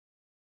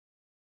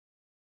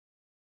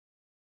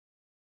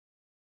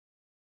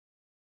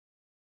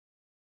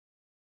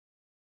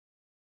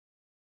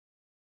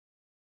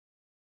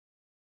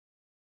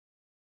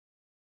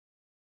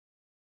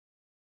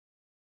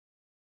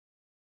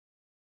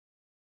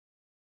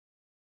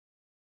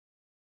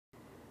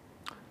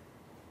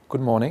Good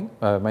morning.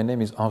 My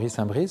name is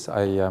Saint-Bris.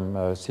 I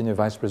am Senior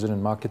Vice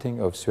President Marketing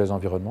of SUEZ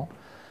ENVIRONNEMent,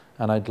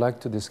 and I'd like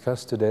to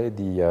discuss today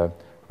the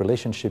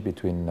relationship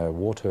between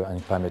water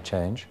and climate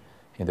change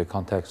in the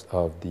context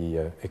of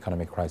the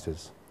economic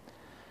crisis.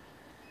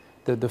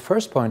 The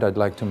first point I'd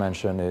like to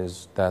mention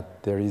is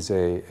that there is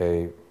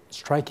a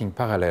striking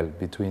parallel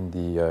between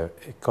the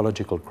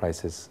ecological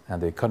crisis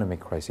and the economic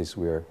crisis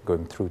we are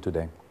going through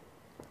today.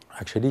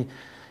 Actually,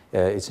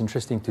 it's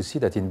interesting to see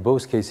that in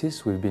both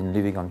cases we've been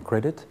living on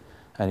credit,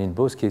 and in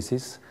both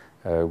cases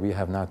we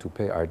have now to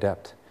pay our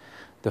debt.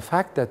 The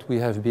fact that we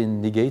have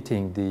been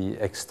negating the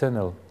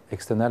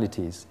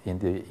externalities in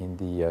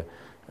the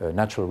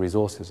natural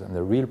resources and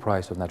the real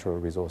price of natural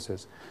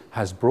resources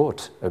has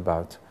brought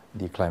about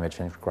the climate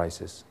change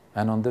crisis.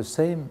 And on the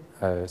same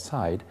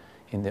side,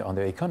 on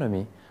the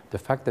economy, the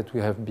fact that we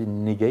have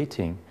been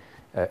negating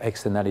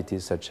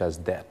externalities such as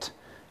debt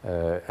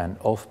and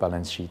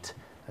off-balance sheet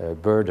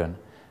burden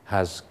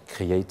has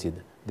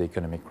created the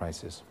economic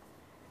crisis.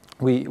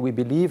 We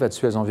believe at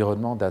SUEZ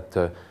ENVIRONNEMent that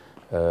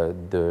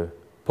the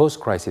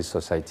post-crisis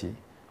society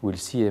will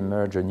see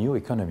emerge a new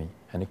economy,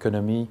 an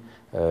economy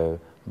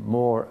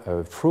more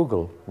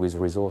frugal with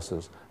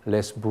resources,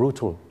 less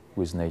brutal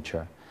with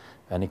nature,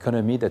 an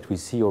economy that we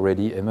see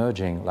already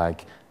emerging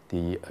like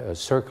the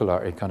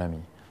circular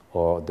economy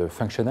or the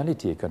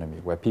functionality economy,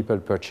 where people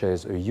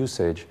purchase a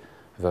usage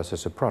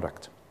versus a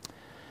product.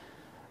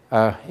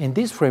 In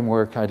this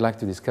framework, I'd like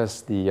to discuss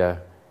the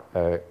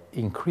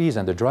increase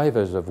and the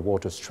drivers of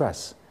water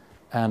stress,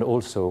 and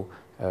also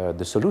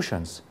the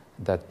solutions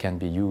that can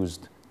be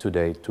used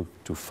today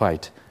to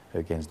fight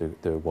against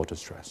the water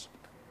stress.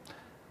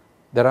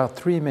 There are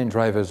three main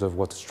drivers of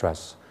water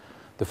stress.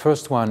 The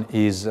first one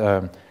is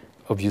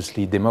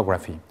obviously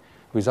demography.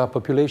 With our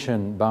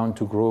population bound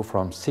to grow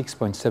from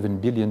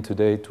 6.7 billion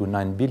today to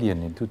 9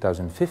 billion in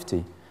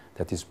 2050,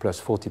 that is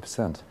plus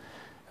 40%,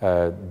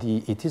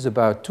 it is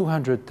about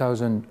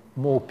 200,000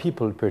 more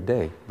people per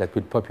day that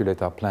will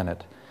populate our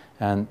planet.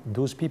 And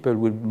those people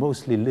will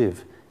mostly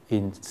live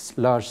in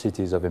large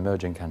cities of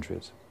emerging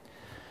countries.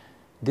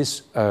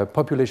 This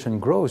population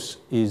growth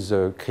is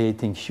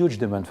creating huge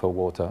demand for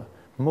water,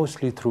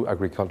 mostly through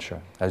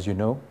agriculture. As you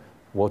know,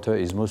 water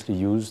is mostly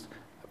used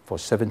for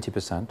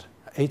 70%,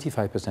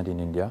 85% in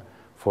India,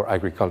 for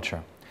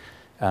agriculture.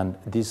 And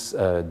this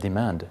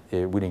demand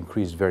will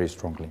increase very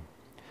strongly.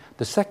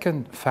 The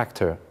second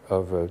factor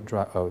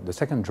the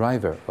second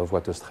driver of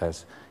water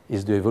stress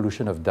is the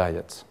evolution of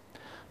diets.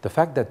 The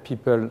fact that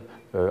people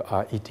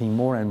are eating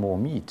more and more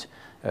meat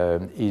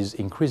is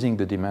increasing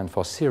the demand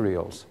for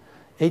cereals.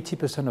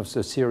 80% of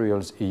the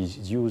cereals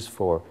is used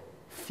for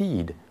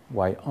feed,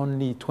 while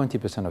only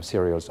 20% of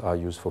cereals are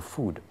used for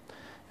food.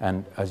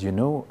 And as you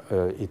know,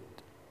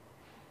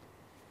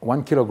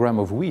 1 kilogram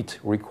of wheat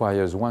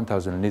requires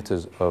 1,000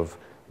 liters of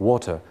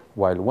water,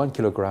 while 1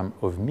 kilogram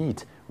of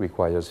meat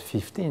requires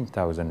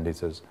 15,000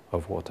 liters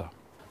of water.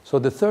 So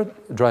the third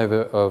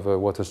driver of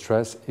water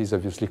stress is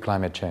obviously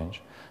climate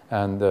change,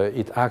 and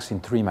it acts in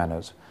three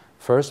manners.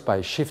 First,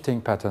 by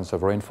shifting patterns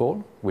of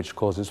rainfall, which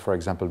causes, for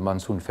example,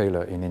 monsoon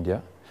failure in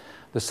India.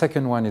 The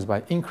second one is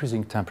by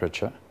increasing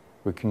temperature,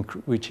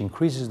 which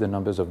increases the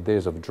numbers of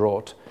days of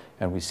drought,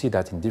 and we see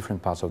that in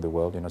different parts of the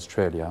world, in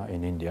Australia,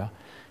 in India,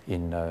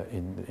 in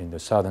the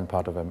southern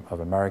part of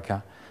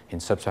America, in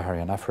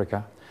sub-Saharan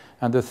Africa.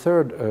 And the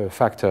third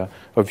factor,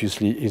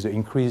 obviously, is the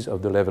increase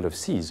of the level of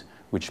seas,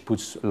 which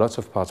puts lots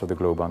of parts of the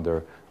globe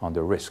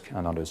under risk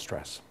and under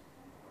stress.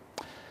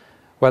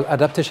 Well,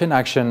 adaptation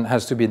action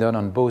has to be done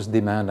on both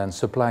demand and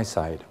supply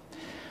side.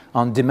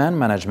 On demand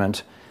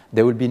management,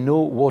 there will be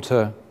no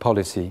water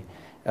policy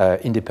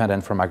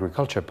independent from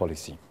agriculture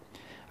policy.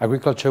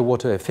 Agriculture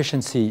water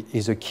efficiency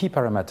is a key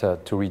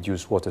parameter to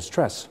reduce water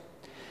stress.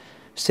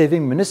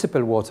 Saving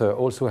municipal water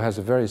also has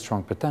a very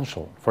strong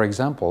potential. For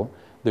example,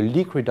 the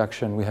leak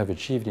reduction we have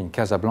achieved in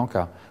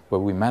Casablanca, where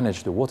we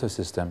manage the water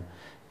system,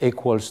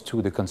 equals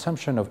to the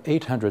consumption of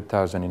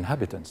 800,000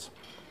 inhabitants.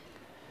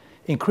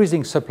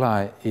 Increasing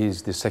supply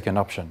is the second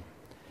option.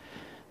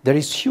 There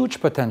is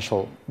huge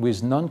potential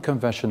with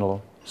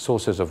non-conventional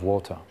sources of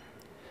water,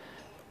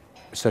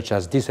 such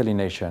as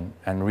desalination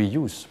and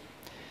reuse.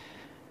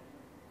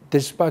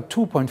 There's about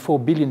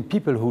 2.4 billion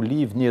people who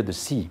live near the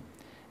sea,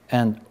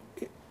 and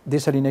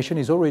desalination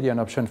is already an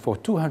option for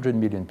 200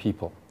 million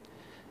people.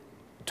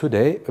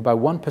 Today, about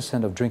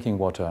 1% of drinking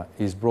water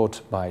is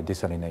brought by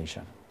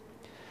desalination.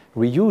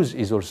 Reuse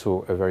is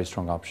also a very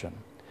strong option.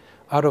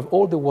 Out of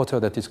all the water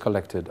that is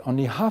collected,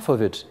 only half of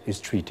it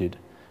is treated,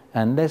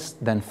 and less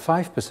than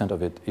 5%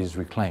 of it is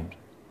reclaimed.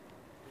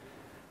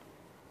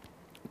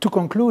 To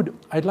conclude,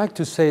 I'd like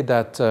to say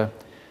that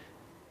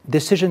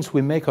decisions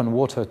we make on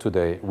water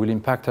today will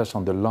impact us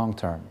on the long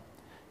term.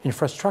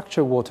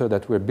 Infrastructure water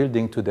that we're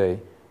building today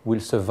will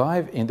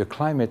survive in the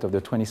climate of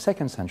the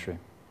 22nd century.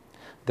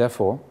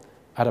 Therefore,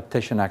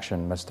 adaptation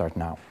action must start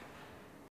now.